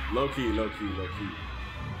 bro. Low-key, low-key, low-key.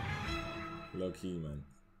 Low-key, man.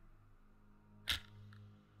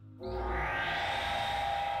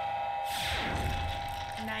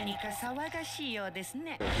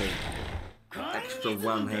 Okay. Extra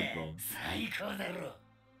one head, bro.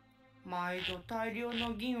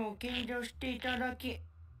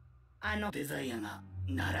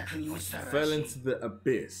 Fell into the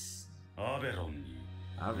abyss. Avalon.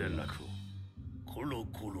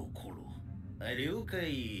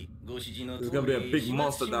 There's gonna be a big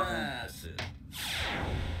monster down here.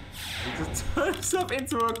 He just turned himself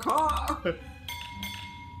into a car.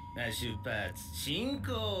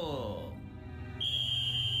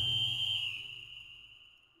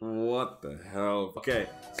 What the hell? Okay,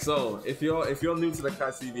 so if you're new to the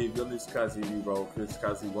kaistv, if you're new to kaistv, bro, Chris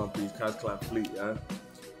kaistv, One Piece, Kai's Clan Fleet, yeah.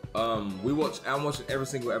 I'm watching every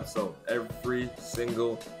single episode,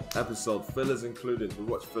 fillers included. We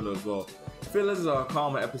watch fillers as well. Fillers are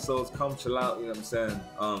calmer episodes, come chill out, you know what I'm saying?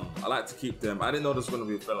 I like to keep them. I didn't know this was gonna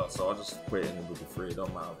be a filler, so I just put it in with the free. It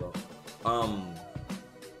don't matter, bro.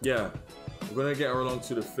 Yeah, we're gonna get along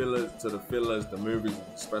to the fillers, the movies,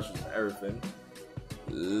 and specials, and everything.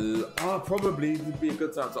 Probably it'd be a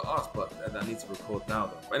good time to ask, but I need to record now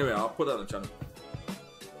though. But anyway, I'll put that on the channel.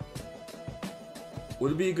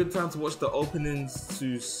 Would it be a good time to watch the openings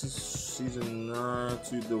to season 9,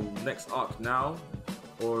 to the next arc now,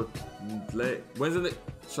 or late? When's it?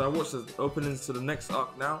 Should I watch the openings to the next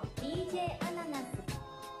arc now?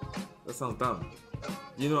 That sounds dumb.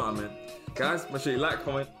 You know what I meant, guys. Make sure you like,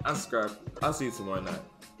 comment, and subscribe. I'll see you tomorrow night.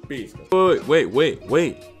 Peace.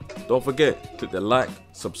 Wait. Don't forget, click the like,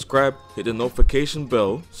 subscribe, hit the notification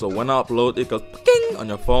bell so when I upload it goes ding on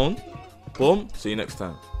your phone. Boom. See you next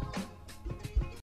time.